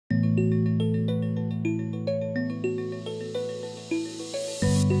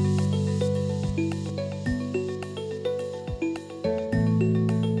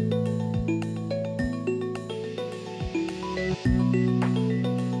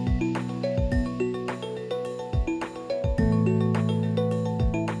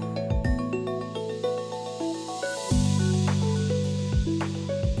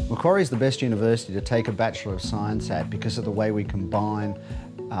Macquarie is the best university to take a Bachelor of Science at because of the way we combine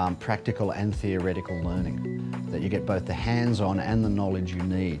practical and theoretical learning. That you get both the hands-on and the knowledge you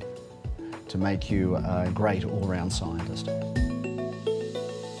need to make you a great all-round scientist.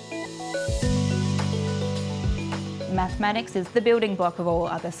 Mathematics is the building block of all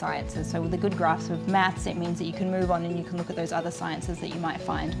other sciences, so with a good grasp of maths it means that you can move on and you can look at those other sciences that you might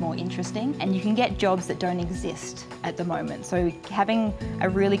find more interesting, and you can get jobs that don't exist at the moment. So having a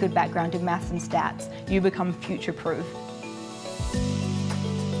really good background in maths and stats, you become future-proof.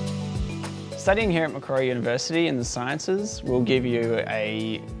 Studying here at Macquarie University in the sciences will give you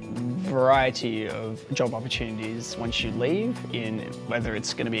a variety of job opportunities once you leave, in whether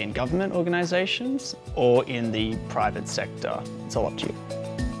it's going to be in government organisations or in the private sector. It's all up to you.